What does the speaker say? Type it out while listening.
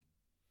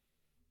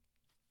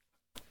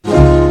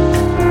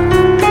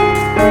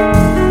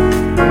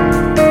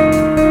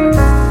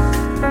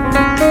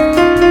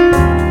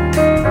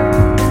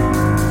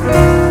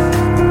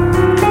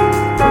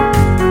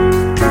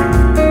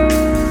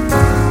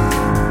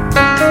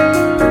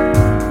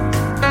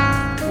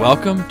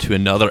welcome to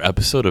another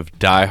episode of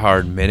Die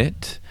Hard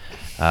Minute,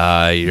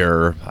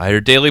 your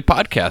daily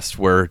podcast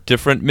where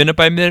different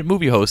minute-by-minute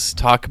movie hosts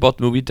talk about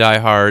the movie Die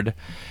Hard.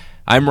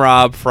 I'm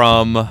Rob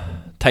from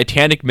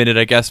Titanic Minute,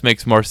 I guess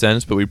makes more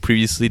sense, but we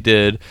previously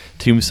did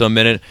Tombstone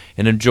Minute,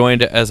 and I'm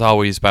joined, as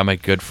always, by my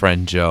good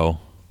friend Joe.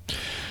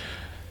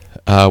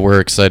 We're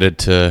excited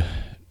to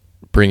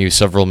bring you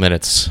several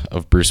minutes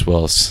of Bruce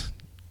Willis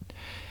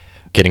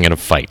getting in a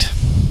fight.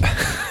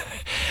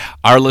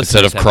 Our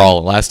listeners Instead of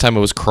crawling. Last time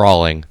it was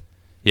crawling.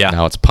 Yeah.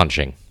 Now it's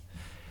punching.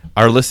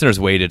 Our listeners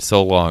waited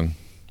so long.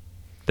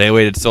 They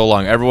waited so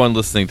long. Everyone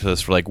listening to this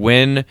for like,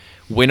 when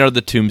are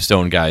the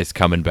Tombstone guys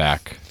coming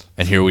back?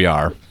 And here we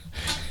are.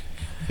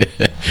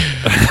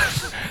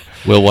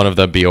 Will one of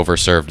them be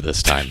overserved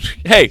this time?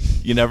 Hey,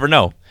 you never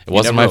know. It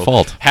wasn't my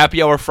fault.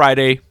 Happy Hour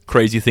Friday,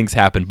 crazy things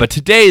happen. But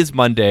today is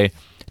Monday.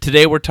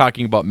 Today we're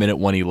talking about minute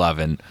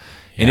 111.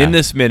 And in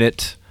this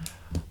minute,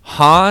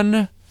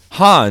 Hans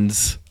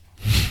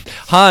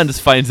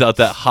finds out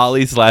that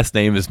Holly's last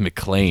name is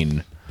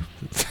McClane.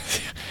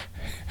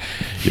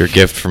 Your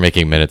gift for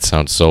making minutes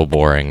sounds so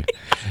boring.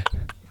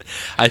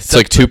 It's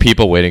like two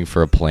people waiting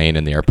for a plane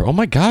in the airport. Oh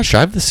my gosh,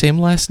 I have the same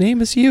last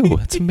name as you.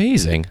 That's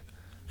amazing.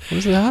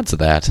 What are the odds of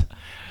that?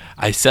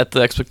 I set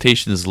the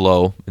expectations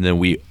low, and then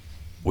we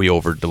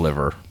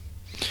over-deliver.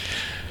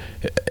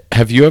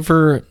 Have you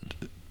ever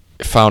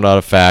found out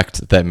a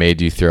fact that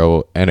made you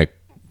throw an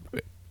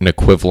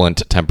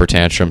equivalent temper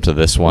tantrum to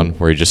this one,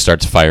 where he just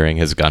starts firing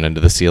his gun into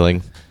the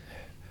ceiling?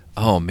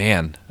 Oh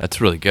man, that's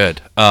really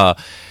good.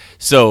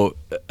 So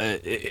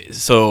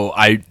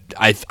I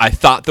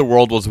thought the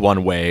world was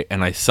one way,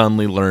 and I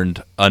suddenly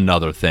learned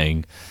another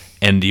thing,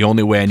 and the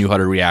only way I knew how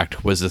to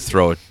react was to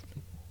throw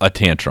a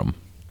tantrum.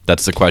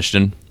 That's the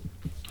question.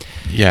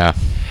 Yeah,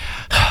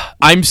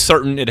 I'm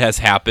certain it has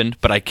happened,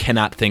 but I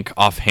cannot think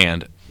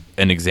offhand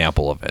an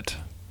example of it.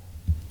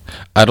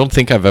 I don't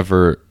think I've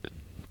ever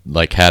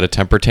had a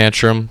temper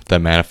tantrum that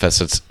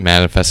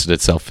manifested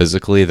itself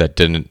physically that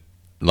didn't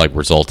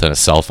result in a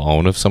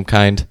self-own of some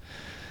kind.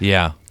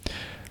 Yeah.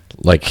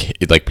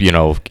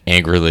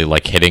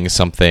 Angrily hitting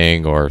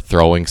something or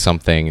throwing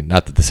something.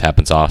 Not that this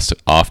happens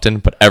often,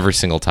 but every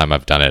single time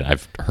I've done it,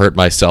 I've hurt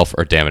myself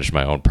or damaged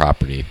my own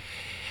property.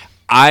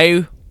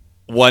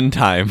 One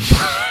time,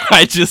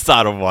 I just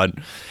thought of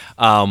one.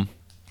 When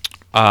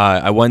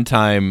I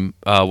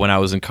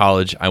was in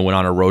college, I went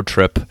on a road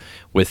trip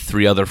with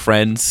 3 other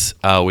friends.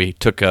 We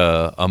took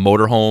a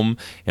motorhome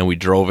and we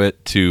drove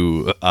it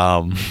to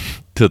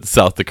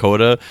South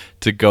Dakota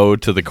to go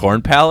to the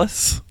Corn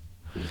Palace.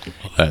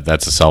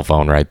 That's a cell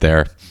phone right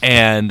there.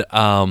 And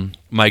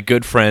my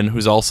good friend,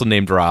 who's also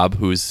named Rob,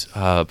 who's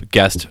a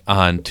guest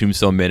on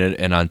Tombstone Minute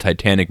and on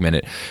Titanic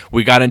Minute,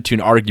 we got into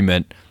an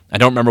argument. I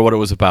don't remember what it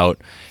was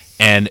about,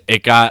 and I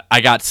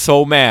got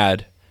so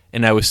mad.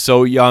 And I was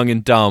so young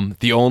and dumb,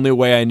 the only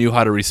way I knew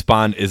how to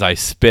respond is I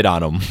spit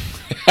on him.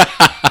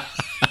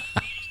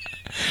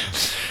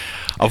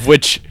 Of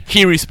which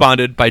he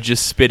responded by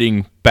just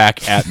spitting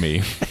back at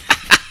me.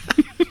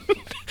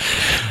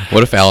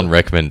 What if Alan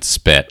Rickman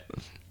spit?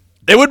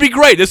 It would be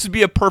great. This would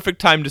be a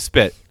perfect time to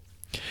spit.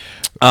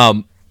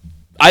 How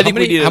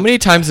many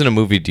times in a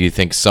movie do you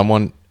think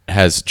someone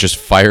has just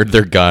fired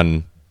their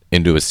gun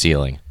into a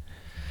ceiling?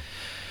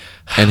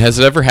 And has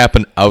it ever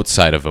happened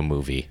outside of a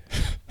movie?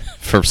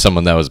 For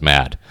someone that was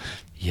mad?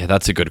 Yeah,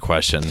 that's a good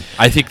question.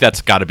 I think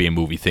that's got to be a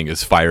movie thing,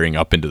 is firing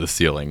up into the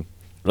ceiling.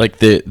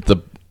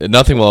 The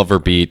nothing will ever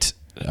beat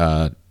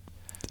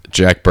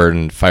Jack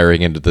Burton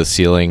firing into the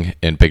ceiling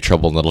in Big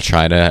Trouble in Little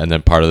China, and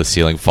then part of the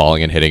ceiling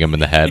falling and hitting him in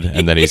the head,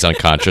 and then he's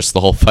unconscious the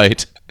whole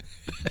fight.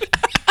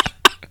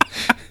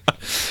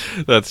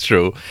 That's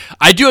true.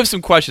 I do have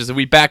some questions, and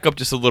we back up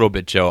just a little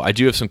bit, Joe. I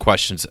do have some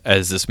questions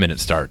as this minute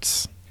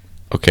starts.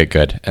 Okay,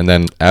 good. And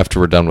then after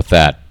we're done with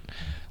that,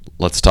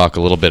 let's talk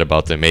a little bit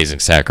about the amazing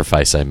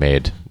sacrifice I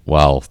made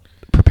while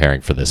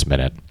preparing for this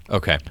minute.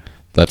 Okay.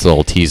 That's a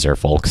little teaser,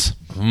 folks.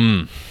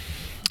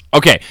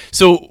 Okay,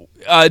 so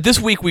this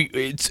week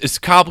it's a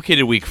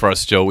complicated week for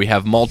us, Joe. We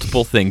have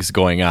multiple things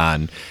going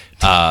on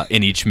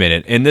in each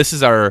minute. In this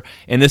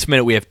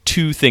minute we have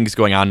 2 things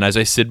going on. And as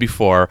I said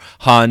before,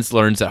 Hans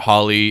learns that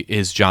Holly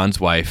is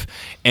John's wife,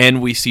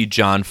 and we see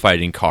John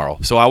fighting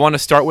Carl. So I want to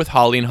start with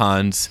Holly and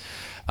Hans,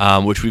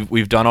 which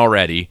we've done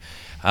already.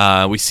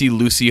 We see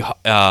Lucy,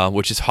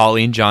 which is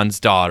Holly and John's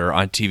daughter,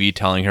 on TV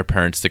telling her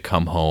parents to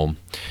come home.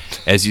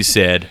 As you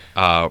said,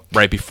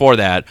 right before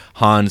that,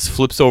 Hans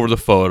flips over the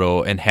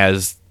photo and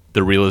has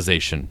the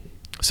realization.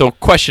 So,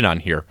 question on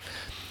here.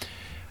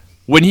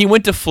 When he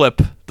went to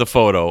flip the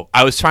photo,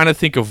 I was trying to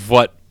think of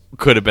what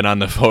could have been on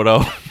the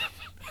photo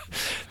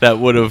that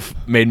would have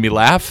made me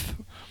laugh.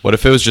 What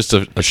if it was just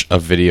a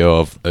video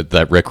of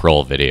that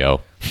Rickroll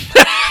video?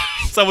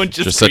 Someone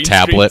just a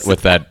tablet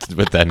with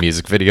that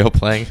music video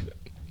playing.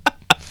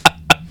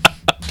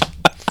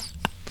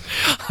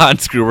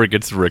 Hans Gruber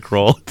gets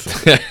rickrolled.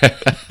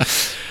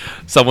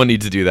 Someone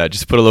needs to do that.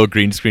 Just put a little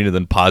green screen and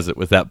then pause it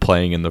with that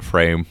playing in the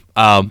frame.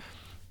 What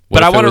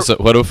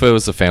if it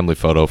was a family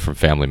photo from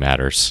Family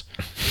Matters?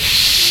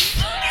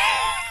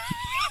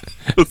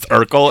 With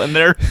Urkel in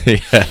there.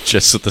 Yeah,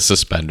 just with the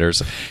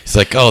suspenders. He's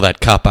like, oh, that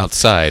cop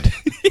outside.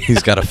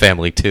 He's got a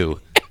family too.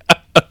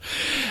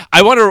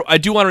 I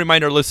do want to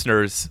remind our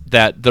listeners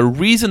that the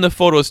reason the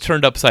photo is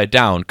turned upside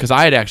down, because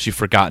I had actually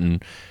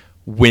forgotten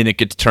when it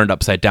gets turned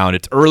upside down.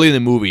 It's early in the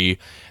movie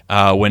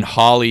when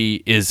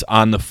Holly is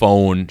on the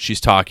phone.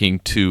 She's talking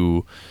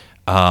to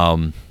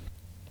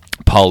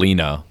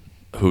Paulina,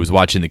 who's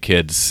watching the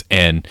kids,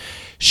 and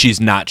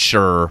she's not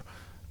sure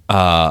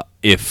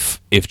if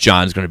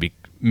John's going to be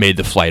made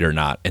the flight or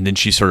not. And then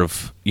she sort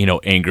of,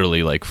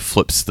 angrily like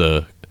flips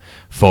the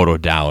photo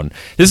down.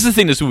 This is the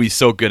thing this movie's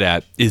so good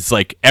at, is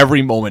like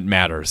every moment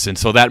matters. And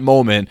so that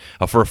moment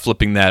of her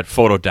flipping that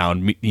photo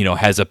down,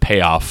 has a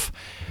payoff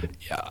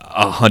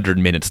 100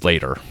 minutes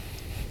later.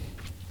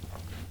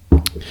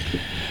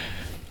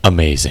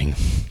 Amazing.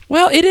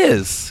 Well, it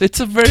is.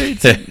 It's a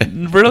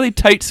really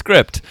tight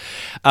script.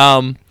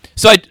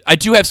 So I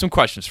do have some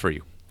questions for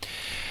you.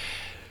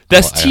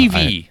 That's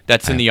TV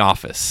that's in the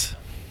office.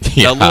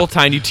 Yeah. That little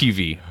tiny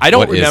TV. I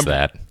don't remember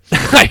that.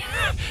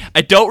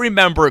 I don't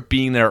remember it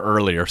being there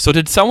earlier. So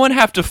did someone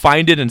have to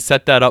find it and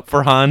set that up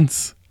for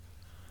Hans?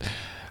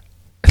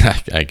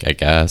 I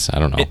guess. I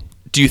don't know.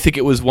 Do you think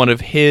it was one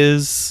of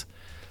his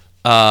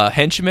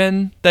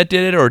henchmen that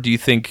did it, or do you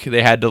think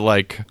they had to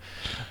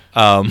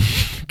How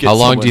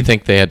long do you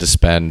think they had to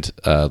spend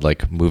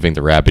moving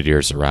the rabbit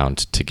ears around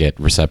to get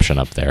reception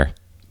up there?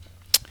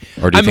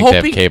 Or do you think they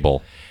have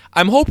cable?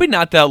 I'm hoping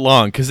not that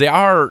long, because they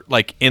are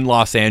in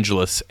Los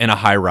Angeles in a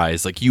high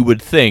rise. You would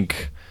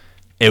think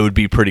it would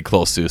be pretty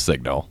close to a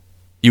signal.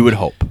 You would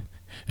hope.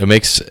 It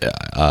makes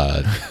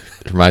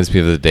it reminds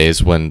me of the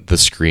days when the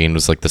screen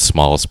was the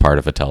smallest part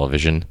of a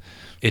television.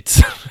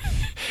 It's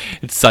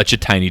such a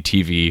tiny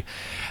TV.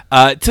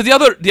 To the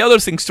other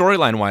thing,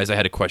 storyline wise, I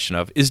had a question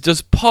of is,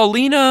 does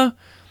Paulina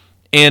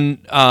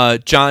and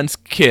John's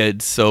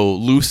kids, so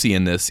Lucy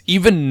in this,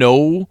 even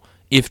know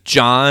if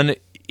John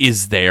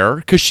is there?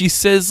 Because she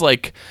says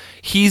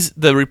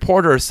the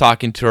reporter is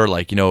talking to her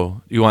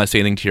you want to say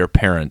anything to your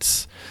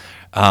parents.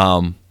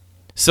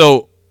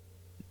 So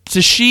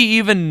does she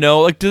even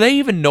know? Do they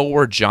even know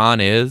where John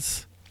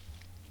is?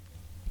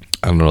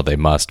 I don't know. They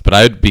must. But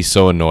I'd be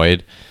so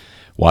annoyed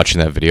watching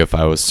that video if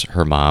I was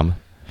her mom.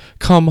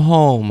 Come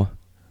home.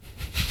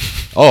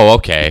 Oh,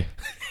 okay.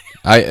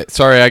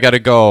 Sorry, I gotta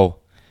go.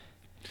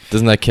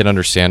 Doesn't that kid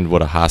understand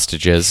what a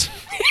hostage is?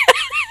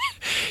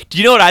 Do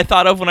you know what I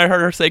thought of when I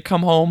heard her say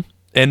 "come home"?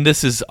 And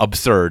this is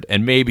absurd,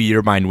 and maybe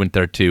your mind went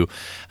there too.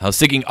 I was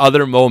thinking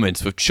other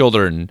moments with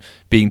children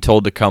being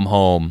told to come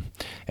home,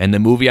 and the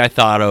movie I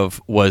thought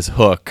of was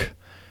Hook,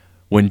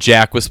 when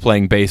Jack was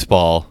playing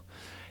baseball,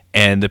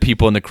 and the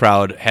people in the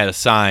crowd had a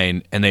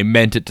sign, and they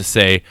meant it to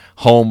say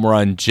 "Home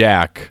Run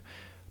Jack,"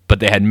 but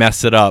they had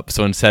messed it up,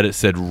 so instead it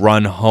said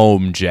 "Run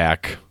Home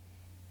Jack."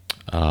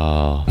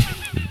 Oh,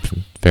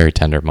 very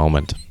tender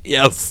moment.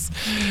 Yes.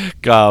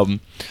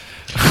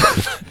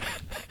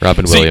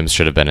 Robin Williams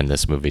should have been in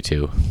this movie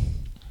too.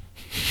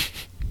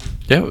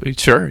 Yeah,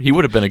 sure. He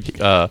would have been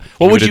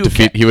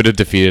He would have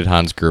defeated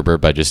Hans Gruber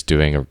by just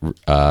doing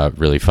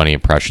really funny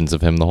impressions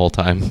of him the whole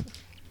time.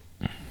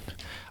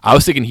 I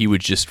was thinking he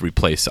would just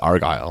replace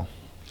Argyle,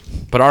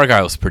 but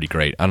Argyle's pretty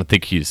great. I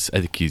think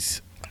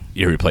he's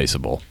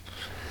irreplaceable.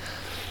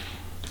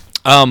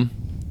 So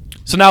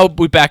now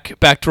we back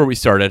to where we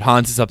started.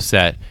 Hans is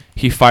upset.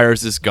 He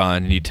fires his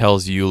gun and he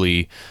tells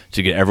Yuli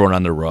to get everyone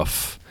on the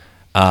roof.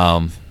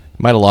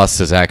 Might have lost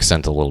his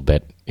accent a little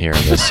bit here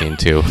in this scene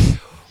too.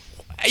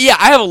 Yeah,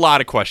 I have a lot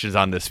of questions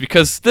on this,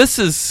 because this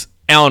is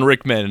Alan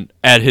Rickman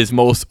at his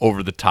most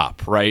over the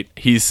top, right?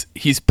 He's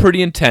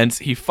pretty intense.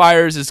 He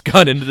fires his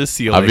gun into the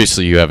ceiling.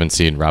 Obviously, you haven't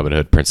seen Robin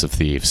Hood, Prince of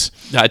Thieves.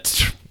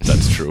 That's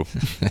true.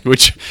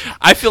 Which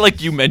I feel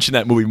like you mentioned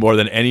that movie more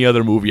than any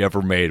other movie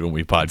ever made when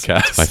we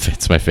podcast.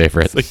 It's my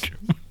favorite.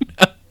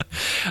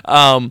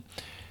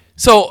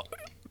 So,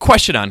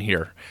 question on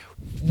here.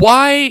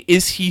 Why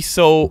is he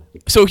so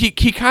he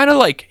kind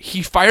of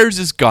he fires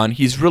his gun,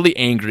 he's really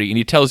angry, and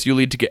he tells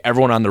Yuli to get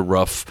everyone on the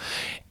roof,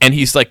 and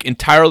he's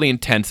entirely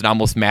intense and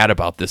almost mad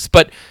about this.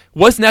 But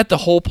wasn't that the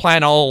whole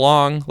plan all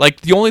along?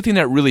 The only thing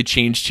that really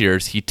changed here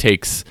is he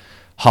takes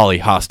Holly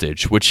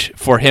hostage, which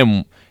for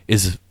him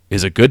is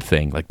a good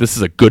thing. This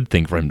is a good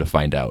thing for him to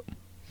find out.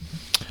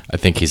 I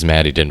think he's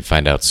mad he didn't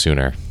find out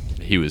sooner.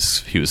 He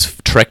was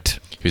tricked.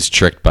 He was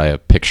tricked by a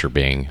picture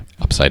being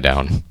upside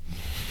down.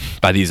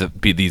 By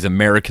these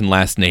American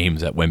last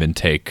names that women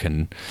take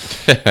and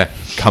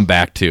come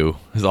back to.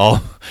 He's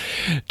all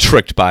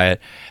tricked by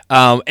it.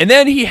 And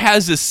then he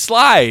has this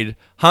slide.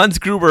 Hans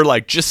Gruber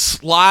just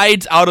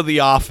slides out of the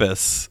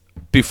office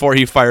before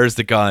he fires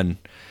the gun.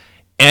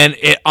 And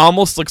it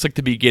almost looks like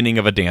the beginning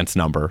of a dance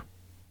number.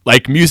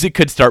 Music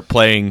could start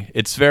playing.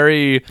 It's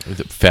very...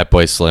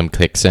 Fatboy Slim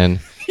kicks in.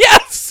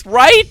 Yes,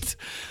 right?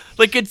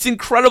 It's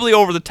incredibly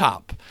over the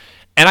top.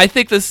 And I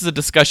think this is a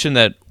discussion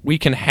that we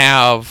can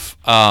have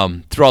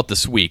throughout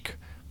this week.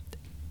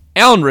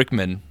 Alan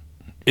Rickman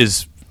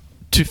is,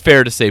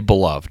 fair to say,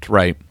 beloved,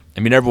 right?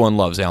 I mean, everyone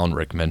loves Alan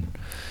Rickman.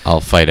 I'll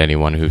fight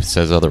anyone who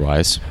says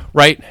otherwise.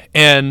 Right?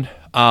 And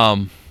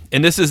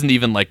and this isn't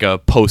even like a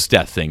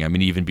post-death thing. I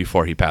mean, even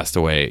before he passed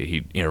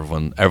away,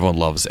 everyone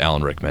loves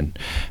Alan Rickman,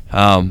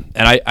 and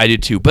I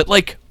did too. But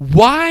like,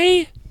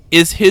 why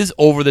is his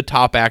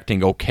over-the-top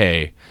acting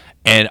okay,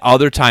 and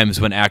other times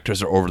when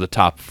actors are over the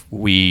top,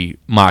 we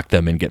mock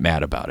them and get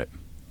mad about it?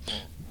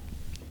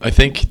 I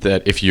think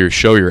that if you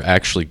show you're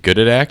actually good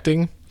at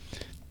acting,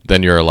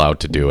 then you're allowed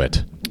to do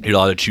it. You're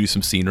allowed to choose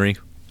some scenery.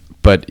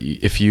 But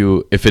if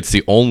it's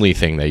the only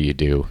thing that you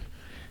do,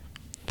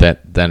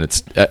 then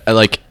it's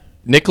like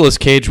Nicolas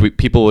Cage.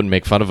 People wouldn't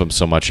make fun of him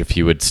so much if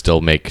he would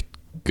still make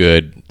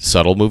good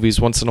subtle movies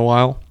once in a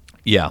while.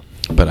 Yeah,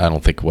 but I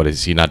don't think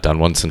has he not done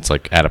one since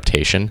like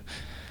Adaptation?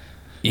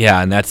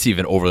 Yeah, and that's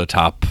even over the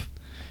top.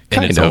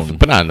 Kind of,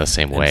 but not in the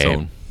same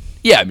way.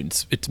 Yeah, I mean,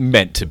 it's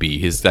meant to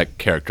be that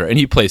character, and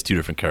he plays two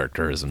different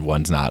characters, and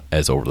one's not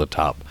as over the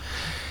top.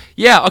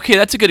 Yeah, okay,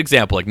 that's a good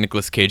example, like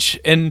Nicolas Cage,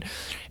 and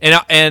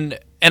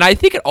I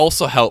think it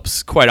also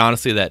helps, quite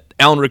honestly, that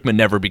Alan Rickman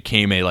never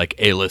became a like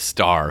A-list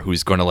star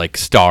who's going to like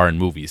star in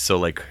movies. So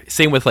like,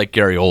 same with like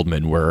Gary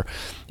Oldman, where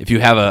if you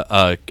have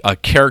a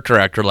character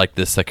actor like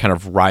this that kind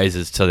of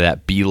rises to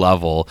that B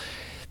level,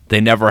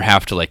 they never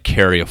have to like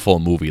carry a full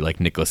movie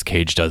like Nicolas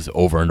Cage does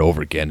over and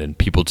over again, and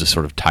people just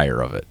sort of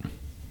tire of it.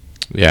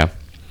 Yeah,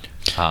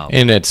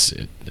 and it's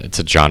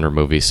a genre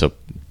movie, so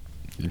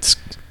it's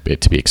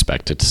to be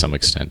expected to some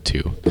extent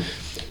too.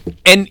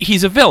 And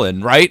he's a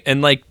villain, right?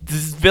 And like,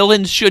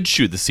 villains should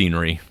shoot the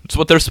scenery. It's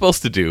what they're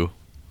supposed to do.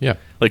 Yeah,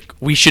 like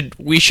we should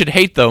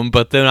hate them,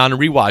 but then on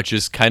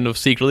rewatches, kind of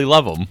secretly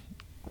love them.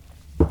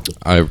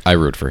 I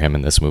root for him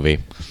in this movie.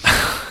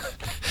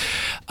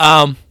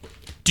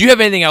 Do you have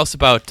anything else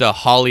about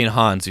Holly and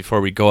Hans before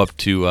we go up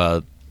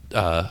to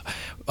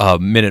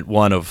minute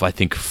one of, I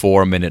think,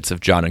 4 minutes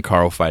of John and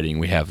Carl fighting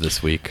we have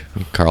this week?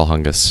 Carl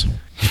Hungus.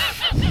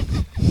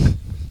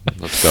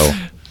 Let's go.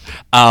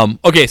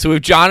 Okay, so we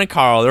have John and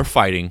Carl. They're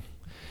fighting.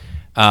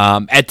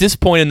 At this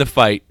point in the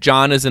fight,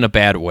 John is in a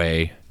bad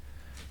way.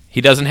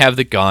 He doesn't have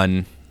the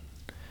gun.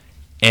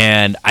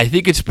 And I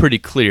think it's pretty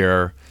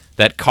clear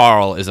that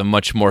Carl is a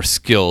much more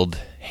skilled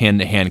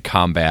hand-to-hand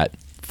combat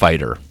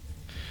fighter.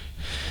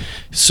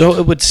 So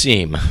it would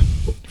seem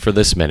for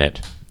this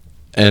minute.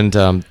 And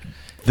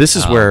this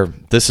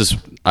is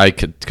I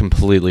could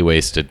completely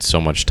wasted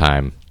so much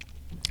time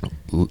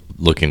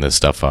looking this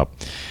stuff up.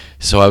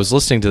 So I was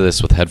listening to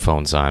this with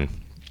headphones on,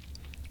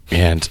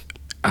 and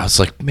I was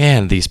like,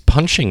 man, these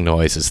punching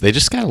noises, they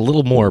just got a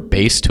little more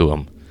bass to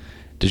them.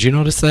 Did you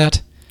notice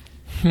that?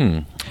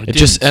 It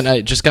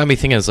just got me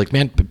thinking. It's like,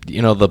 man,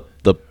 you know,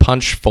 the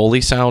punch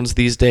Foley sounds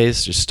these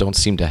days just don't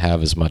seem to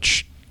have as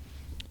much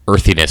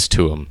earthiness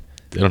to them.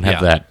 They don't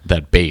have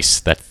that bass,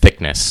 that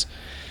thickness.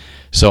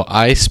 So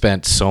I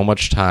spent so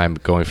much time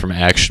going from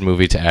action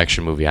movie to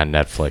action movie on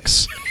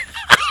Netflix.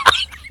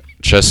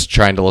 Just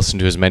trying to listen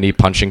to as many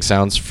punching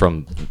sounds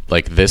from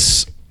like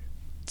this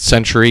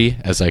century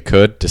as I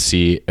could to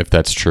see if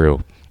that's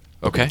true.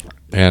 Okay.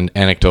 And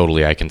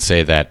anecdotally, I can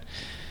say that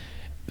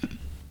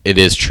it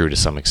is true to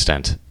some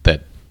extent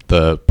that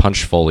the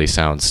punch Foley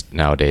sounds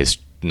nowadays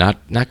not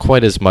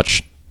quite as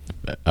much,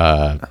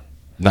 not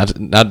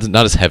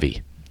as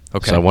heavy.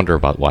 Okay. So I wonder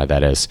about why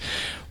that is.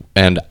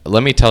 And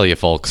let me tell you,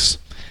 folks,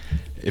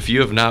 if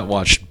you have not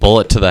watched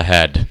Bullet to the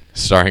Head,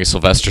 starring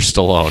Sylvester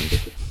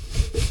Stallone,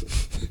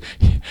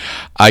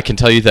 I can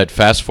tell you that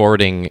fast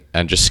forwarding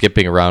and just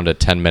skipping around at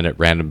 10-minute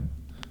random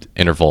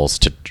intervals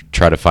to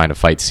try to find a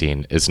fight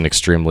scene is an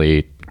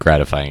extremely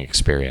gratifying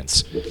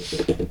experience.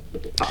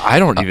 I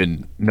don't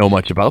even know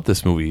much about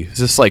this movie. Is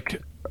this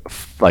like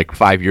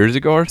 5 years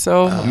ago or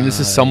so? I mean, this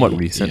is somewhat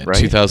recent, right?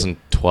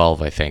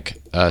 2012, I think.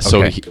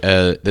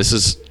 Okay. This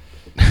is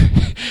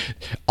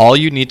all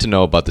you need to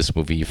know about this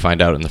movie. You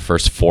find out in the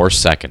first 4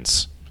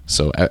 seconds.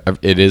 So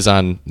it is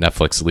on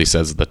Netflix, at least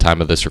as of the time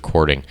of this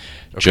recording.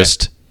 Okay.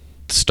 Just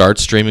start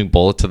streaming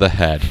Bullet to the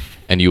Head,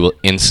 and you will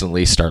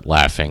instantly start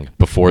laughing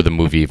before the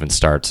movie even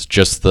starts.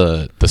 Just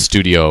the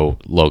studio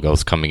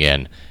logos coming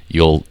in,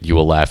 you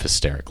will laugh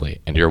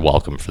hysterically, and you're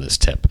welcome for this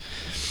tip.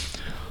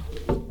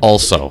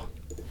 Also,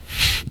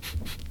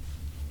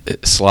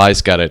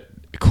 Sly's got to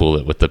cool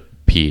it with the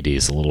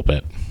PEDs a little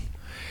bit.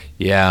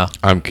 Yeah,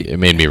 it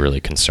made me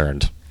really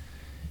concerned.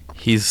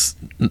 He's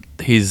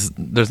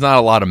there's not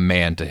a lot of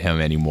man to him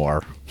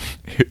anymore.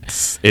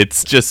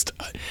 It's just,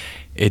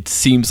 it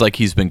seems like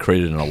he's been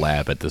created in a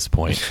lab at this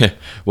point.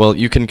 Well,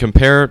 you can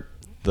compare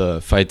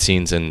the fight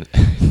scenes in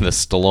the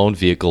Stallone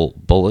vehicle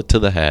Bullet to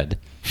the Head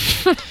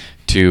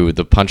to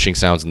the punching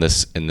sounds in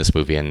this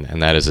movie,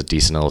 and that is a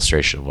decent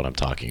illustration of what I'm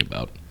talking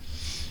about.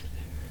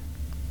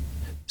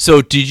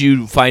 So did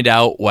you find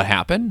out what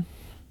happened?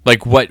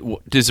 Like, what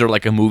is there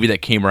like a movie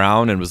that came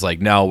around and was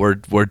like, no,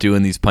 we're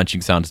doing these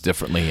punching sounds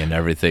differently and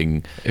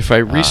everything? If I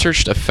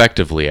researched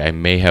effectively, I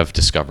may have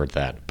discovered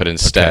that, but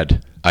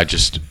instead, I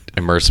just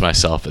immersed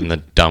myself in the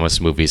dumbest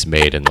movies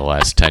made in the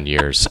last 10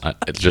 years.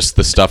 Just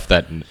the stuff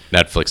that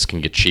Netflix can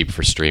get cheap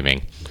for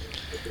streaming.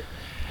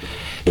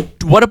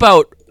 What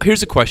about,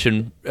 here's a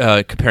question,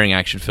 comparing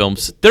action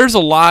films. There's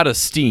a lot of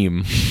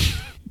steam.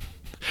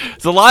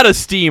 There's a lot of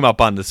steam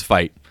up on this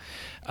fight.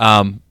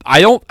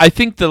 I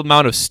think the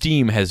amount of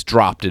steam has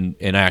dropped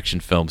in action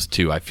films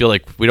too. I feel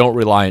like we don't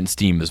rely on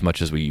steam as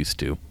much as we used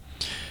to.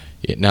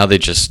 Yeah, now they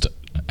just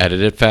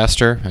edit it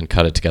faster and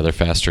cut it together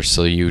faster,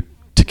 so to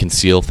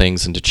conceal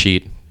things and to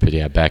cheat. But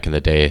yeah, back in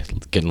the day,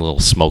 getting a little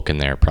smoke in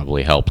there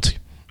probably helped.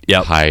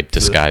 Yep. Hide,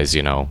 disguise,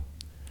 the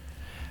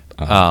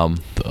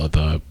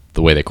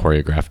way they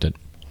choreographed it.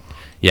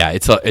 Yeah,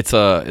 it's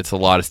a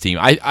lot of steam.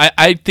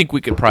 I think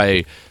we could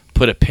probably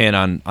put a pin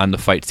on the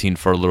fight scene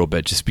for a little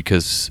bit, just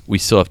because we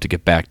still have to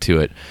get back to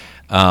it.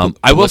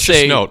 I will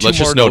say, let's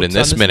just note in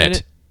this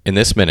minute,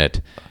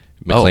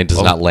 McClane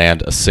does not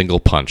land a single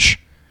punch,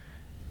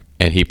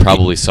 and he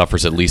probably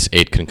suffers at least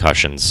 8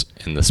 concussions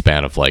in the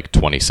span of like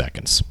 20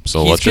 seconds.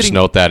 So let's just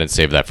note that and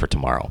save that for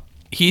tomorrow.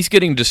 He's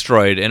getting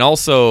destroyed, and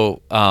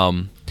also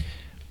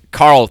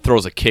Carl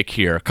throws a kick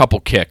here, a couple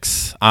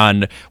kicks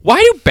on.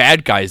 Why do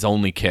bad guys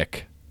only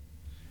kick?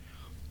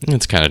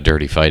 It's kind of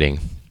dirty fighting.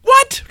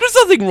 What? There's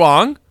nothing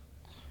wrong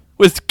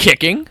with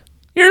kicking.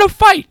 You're in a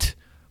fight.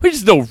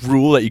 There's no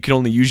rule that you can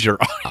only use your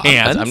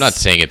hands. I'm not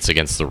saying it's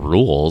against the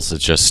rules.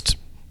 It's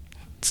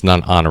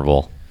not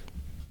honorable.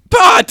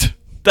 But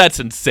that's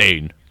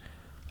insane.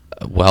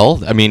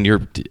 Well, I mean,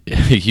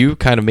 you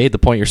kind of made the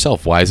point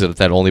yourself. Why is it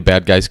that only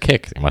bad guys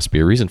kick? There must be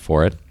a reason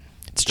for it.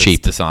 It's cheap.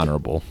 It's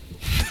dishonorable.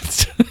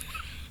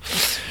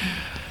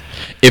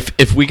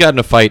 If we got in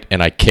a fight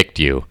and I kicked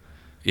you,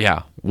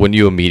 yeah, wouldn't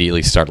you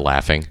immediately start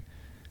laughing?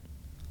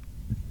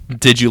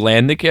 Did you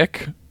land the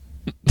kick?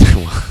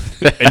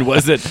 And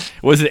was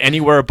it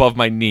anywhere above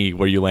my knee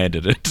where you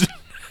landed it?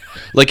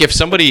 Like if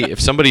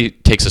somebody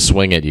takes a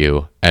swing at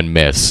you and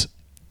miss,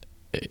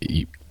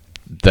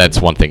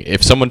 that's one thing.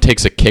 If someone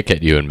takes a kick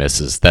at you and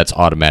misses, that's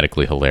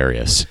automatically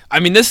hilarious. I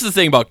mean, this is the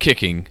thing about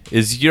kicking,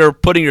 is you're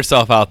putting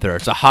yourself out there.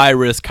 It's a high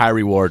risk, high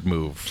reward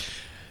move.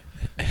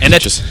 And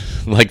that's just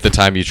like the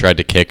time you tried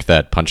to kick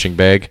that punching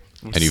bag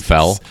and you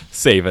fell.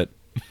 Save it.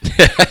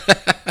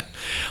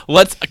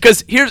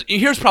 Because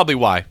here's probably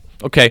why.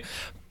 Okay,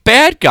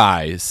 bad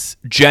guys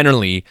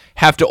generally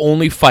have to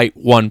only fight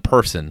one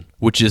person,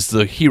 which is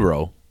the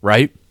hero,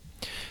 right?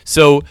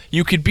 So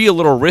you could be a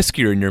little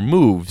riskier in your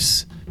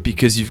moves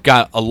because you've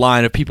got a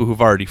line of people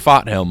who've already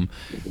fought him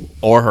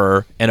or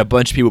her and a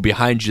bunch of people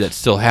behind you that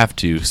still have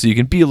to. So you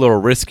can be a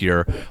little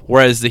riskier.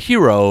 Whereas the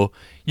hero,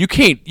 you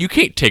can't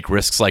take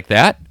risks like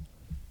that.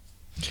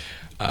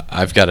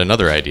 I've got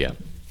another idea.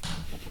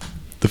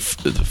 The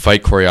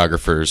fight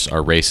choreographers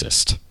are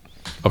racist.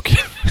 Okay.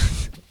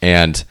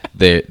 And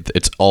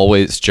it's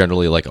always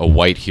generally like a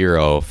white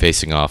hero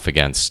facing off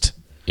against,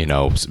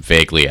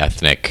 vaguely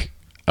ethnic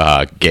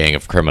gang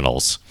of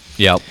criminals.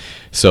 Yep.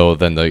 So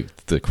then the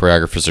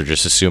choreographers are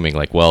just assuming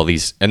like, well,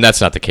 and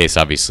that's not the case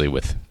obviously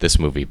with this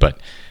movie, but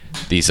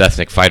these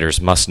ethnic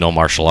fighters must know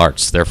martial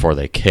arts, therefore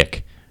they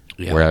kick.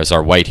 Yeah. Whereas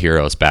our white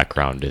hero's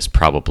background is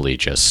probably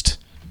just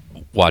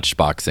watched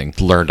boxing,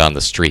 learned on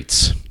the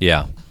streets.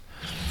 Yeah.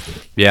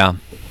 Yeah,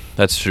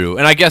 that's true.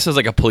 And I guess as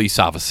like a police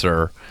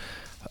officer,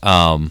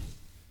 John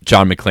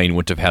McClane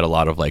wouldn't have had a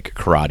lot of like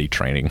karate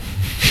training.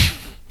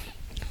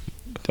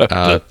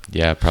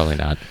 Yeah, probably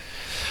not.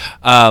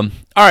 All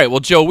right, well,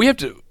 Joe,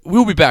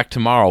 we'll be back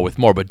tomorrow with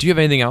more, but do you have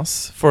anything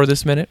else for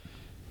this minute?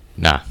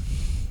 Nah.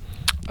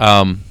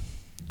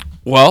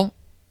 Well,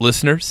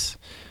 listeners,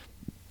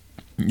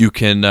 you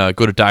can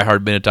go to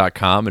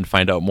diehardminute.com and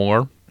find out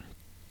more.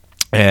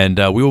 And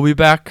we will be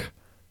back.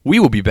 We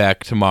will be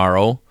back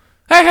tomorrow.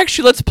 Hey,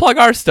 actually, let's plug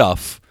our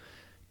stuff.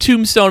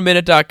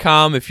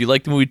 TombstoneMinute.com. If you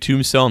like the movie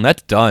Tombstone,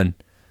 that's done.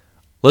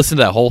 Listen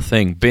to that whole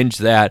thing. Binge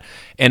that.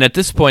 And at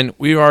this point,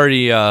 we're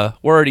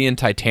already in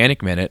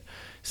Titanic Minute.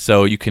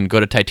 So you can go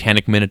to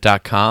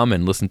TitanicMinute.com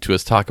and listen to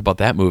us talk about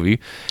that movie.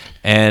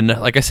 And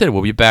like I said,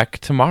 we'll be back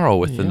tomorrow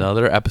with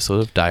another episode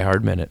of Die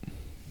Hard Minute.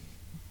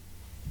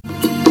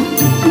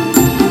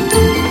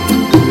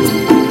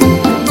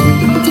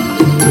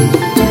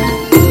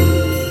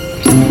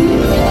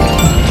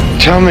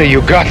 Tell me you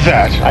got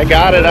that. I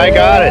got it.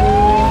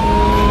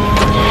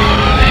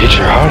 Hit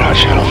your heart on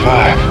Channel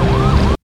 5.